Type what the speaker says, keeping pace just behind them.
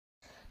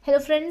Hello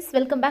friends,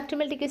 welcome back to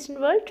Multi Question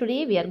World.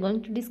 Today we are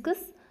going to discuss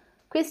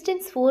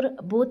questions for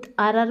both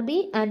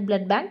RRB and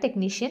Blood Bank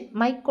Technician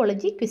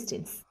Mycology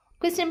questions.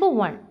 Question number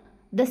 1.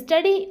 The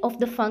study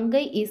of the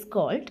fungi is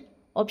called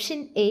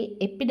option A.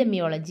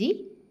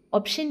 Epidemiology,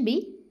 option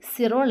B.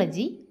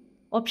 Serology,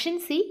 option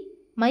C.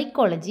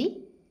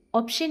 Mycology,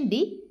 option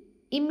D.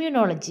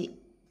 Immunology.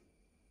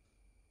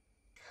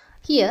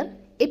 Here,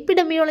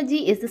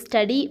 epidemiology is the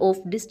study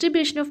of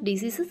distribution of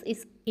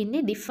diseases in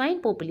a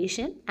defined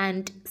population,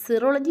 and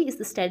serology is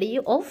the study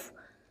of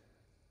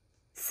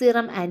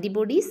serum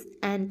antibodies,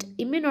 and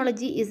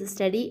immunology is the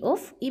study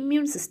of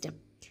immune system.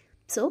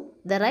 So,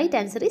 the right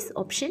answer is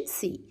option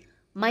C.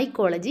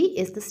 Mycology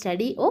is the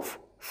study of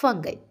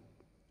fungi.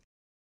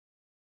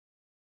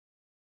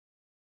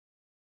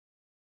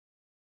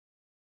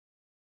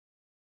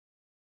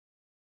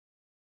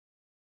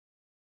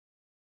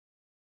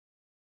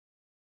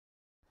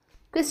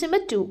 Question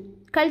number 2.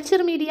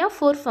 Culture media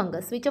for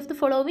fungus. Which of the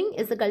following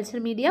is the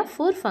culture media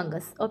for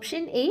fungus?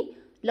 Option A.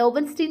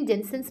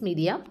 Lowenstein-Jensen's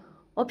media.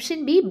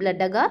 Option B.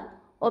 Blood agar.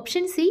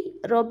 Option C.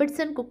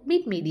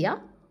 Robertson-Cookmeat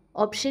media.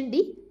 Option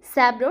D.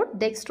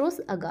 Sabrode-dextrose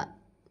agar.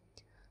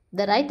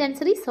 The right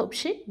answer is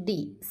option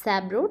D.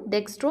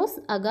 Sabrode-dextrose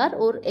agar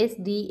or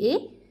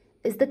SDA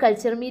is the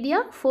culture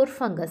media for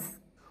fungus.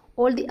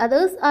 All the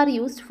others are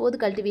used for the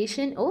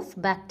cultivation of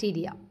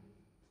bacteria.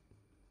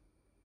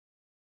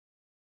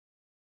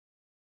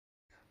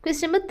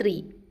 Question number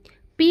 3.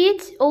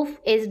 pH of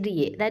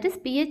SDA, that is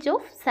pH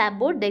of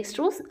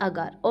Sabrode-dextrose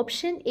agar.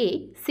 Option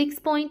A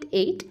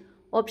 6.8,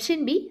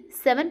 option B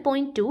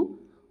 7.2,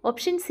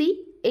 option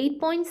C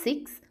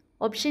 8.6,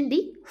 option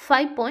D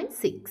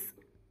 5.6.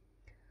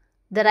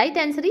 The right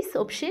answer is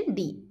option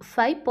D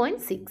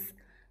 5.6.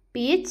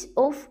 pH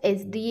of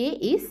SDA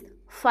is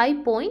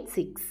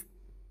 5.6.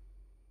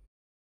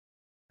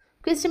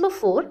 Question number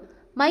 4.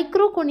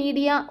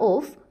 Microconidia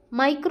of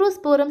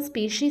Microsporum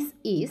species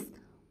is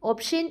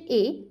option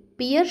A.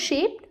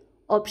 Pear-shaped,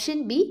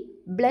 option B.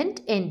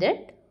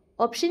 Blunt-ended,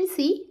 option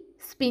C.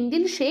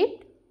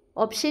 Spindle-shaped,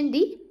 option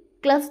D.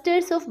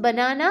 Clusters of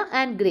banana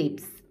and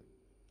grapes.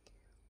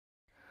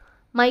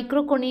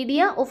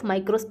 Microconidia of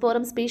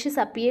Microsporum species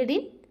appeared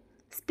in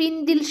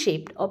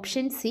spindle-shaped,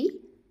 option C.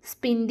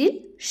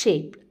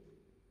 Spindle-shaped.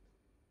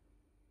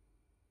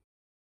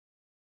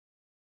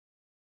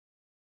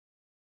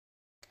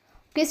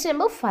 Question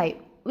number 5.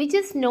 Which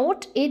is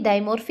not a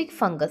dimorphic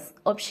fungus?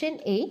 Option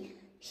A.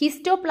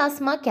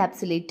 Histoplasma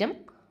capsulatum,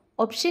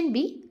 option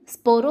B.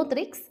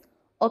 Sporothrix,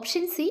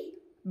 option C.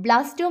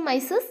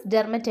 Blastomyces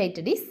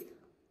dermatitidis,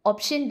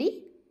 option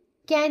D.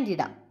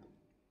 Candida.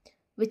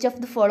 Which of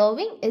the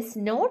following is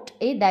not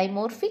a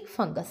dimorphic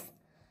fungus?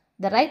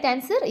 The right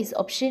answer is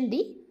option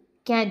D.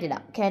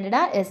 Candida.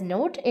 Candida is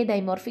not a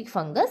dimorphic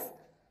fungus,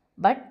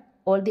 but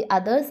all the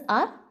others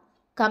are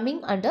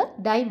coming under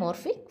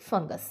dimorphic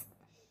fungus.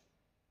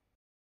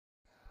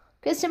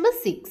 Question number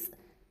 6.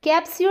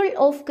 Capsule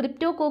of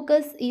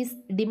Cryptococcus is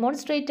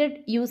demonstrated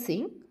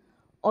using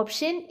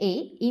option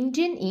A.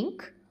 Indian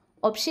ink,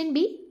 option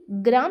B.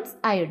 Gram's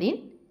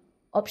iodine,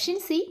 option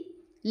C.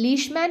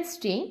 Leishman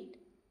stain,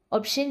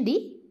 option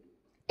D.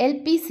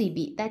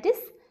 LPCB, that is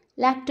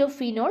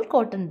lactophenol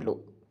cotton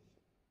blue.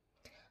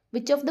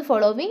 Which of the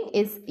following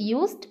is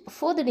used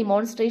for the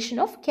demonstration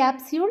of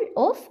capsule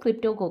of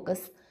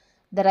Cryptococcus?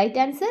 The right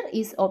answer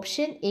is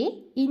option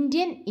A.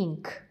 Indian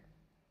ink.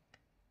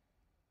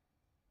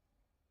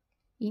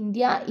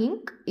 India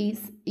ink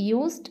is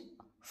used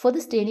for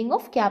the staining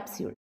of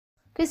capsule.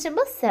 Question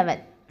number 7.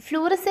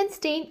 Fluorescent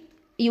stain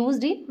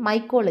used in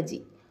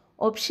mycology.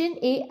 Option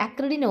A.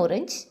 Acridine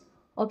orange,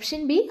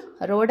 option B.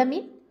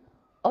 Rhodamine,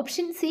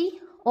 option C.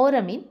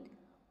 Auramine,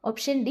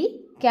 option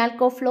D.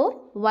 Calcofluor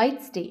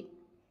white stain.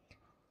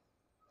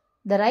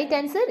 The right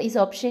answer is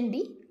option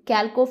D.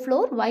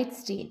 Calcofluor white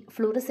stain.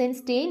 Fluorescent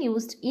stain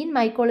used in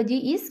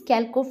mycology is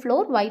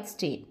calcofluor white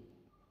stain.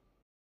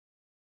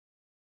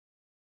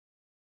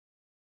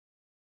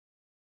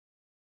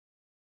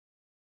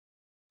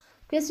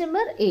 Question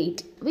number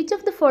 8. Which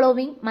of the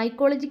following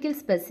mycological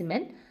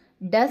specimen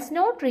does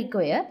not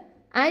require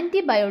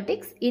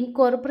antibiotics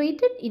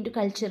incorporated into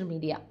culture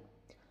media?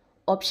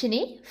 Option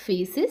A.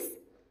 Feces,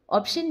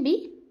 option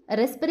B.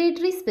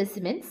 Respiratory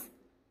specimens,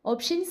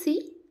 option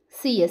C.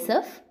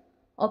 CSF,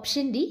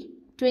 option D.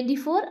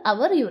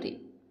 24-hour urine.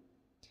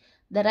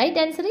 The right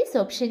answer is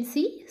option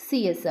C.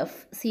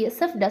 CSF.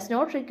 CSF does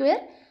not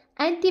require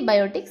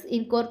antibiotics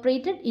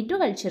incorporated into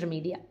culture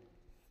media.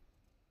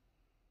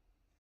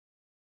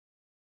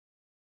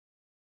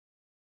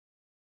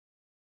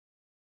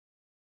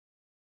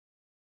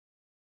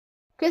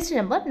 Question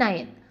number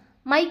 9.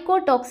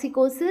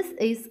 Mycotoxicosis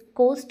is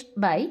caused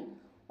by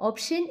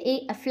option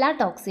A.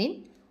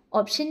 Aflatoxin,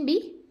 option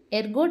B.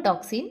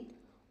 Ergotoxin,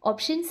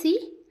 option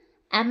C.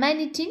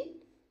 Amanitin,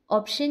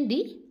 option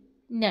D.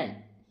 None.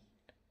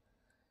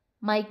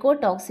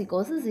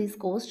 Mycotoxicosis is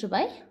caused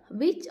by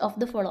which of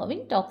the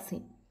following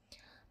toxin?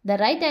 The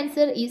right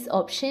answer is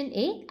option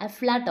A.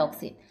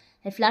 Aflatoxin.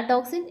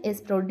 Aflatoxin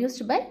is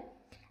produced by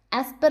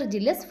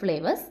Aspergillus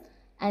flavus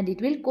and it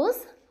will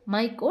cause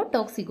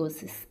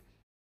mycotoxicosis.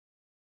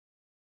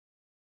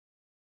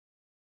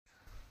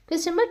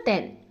 Question number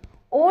 10.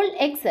 All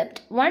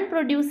except one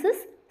produces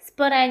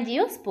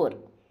sporangiospore.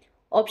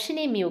 Option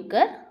A,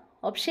 mucor.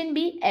 Option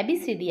B,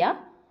 absidia.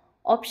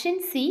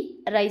 Option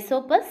C,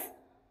 rhizopus.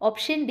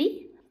 Option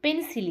D,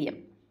 penicillium.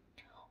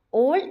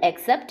 All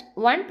except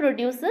one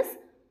produces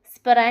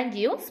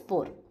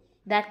sporangiospore.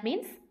 That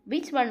means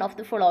which one of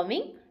the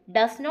following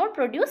does not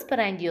produce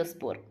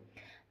sporangiospore?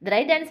 The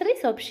right answer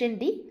is option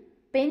D,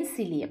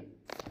 penicillium.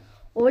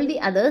 All the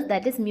others,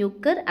 that is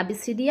mucor,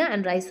 absidia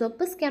and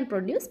rhizopus, can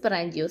produce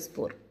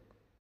sporangiospore.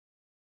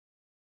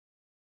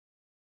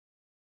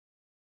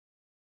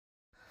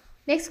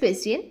 Next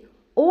question.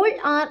 All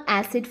are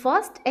acid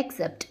fast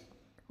except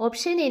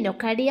option A,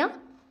 nocardia.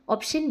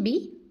 Option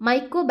B,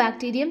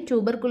 Mycobacterium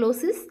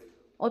tuberculosis.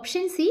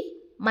 Option C,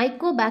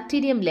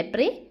 Mycobacterium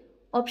leprae.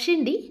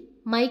 Option D,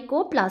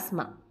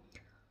 Mycoplasma.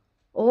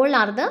 All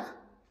are the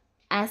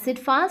acid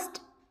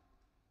fast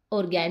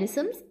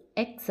organisms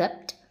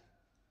except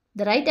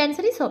the right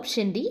answer is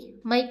option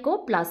D,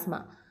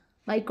 Mycoplasma.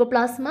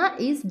 Mycoplasma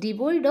is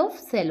devoid of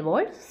cell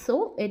wall,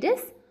 so it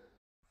is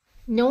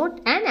not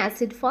an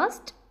acid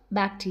fast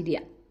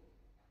bacteria.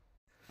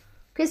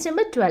 Question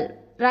number 12.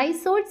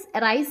 Rhizoids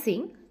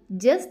rising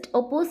just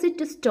opposite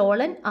to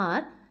stolon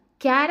are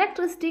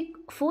characteristic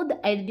for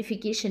the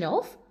identification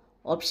of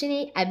option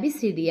A,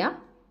 absidia.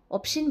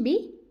 Option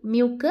B,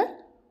 mucor.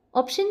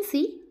 Option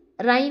C,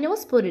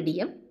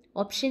 rhinosporidium.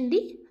 Option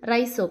D,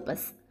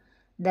 rhizopus.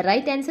 The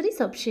right answer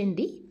is option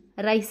D,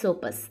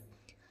 rhizopus.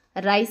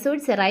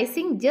 Rhizoids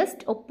rising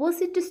just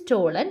opposite to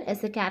stolon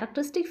is a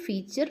characteristic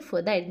feature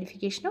for the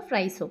identification of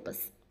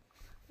rhizopus.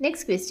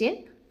 Next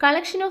question.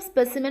 Collection of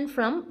specimen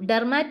from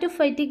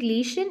dermatophytic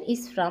lesion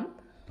is from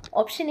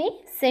option A,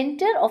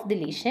 center of the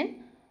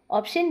lesion.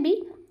 Option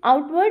B,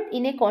 outward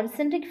in a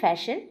concentric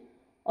fashion.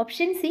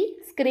 Option C,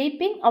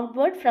 scraping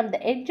outward from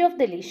the edge of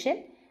the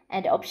lesion.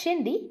 And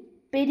option D,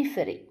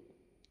 periphery.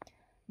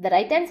 The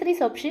right answer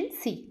is option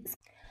C,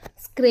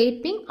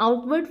 scraping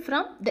outward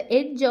from the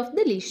edge of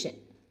the lesion.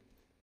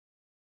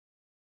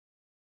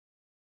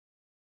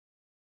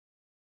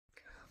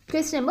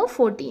 Question number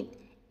 14.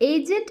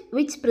 Agent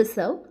which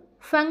preserve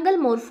fungal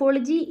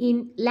morphology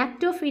in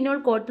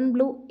lactophenol cotton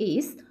blue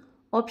is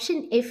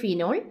option A,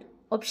 phenol.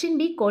 Option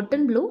B,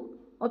 cotton blue.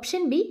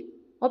 Option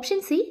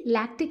C,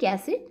 lactic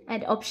acid.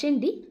 And option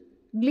D,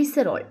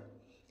 glycerol.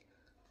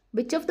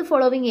 Which of the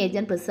following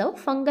agent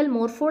preserve fungal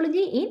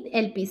morphology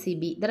in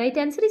LPCB? The right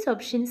answer is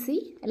option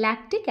C,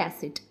 lactic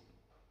acid.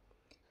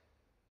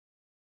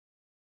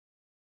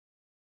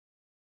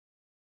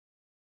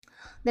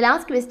 The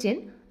last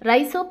question.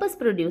 Rhizopus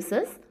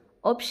produces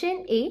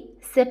option A,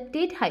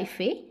 septate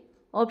hyphae.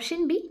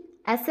 Option B,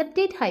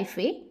 aseptate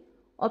hyphae.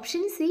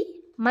 Option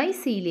C,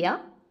 mycelia.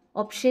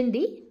 Option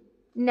D,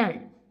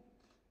 none.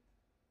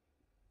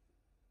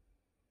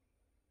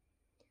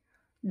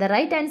 The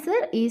right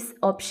answer is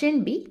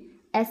option B,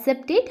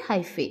 aseptate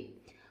hyphae.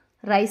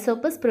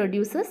 Rhizopus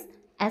produces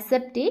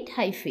aseptate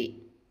hyphae.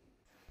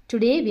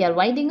 Today we are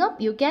winding up.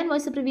 You can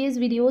watch the previous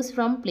videos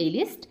from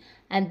playlist,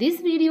 and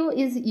this video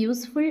is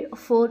useful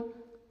for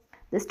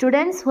the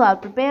students who are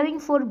preparing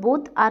for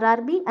both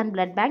RRB and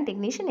blood bank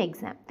technician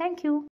exam. Thank you.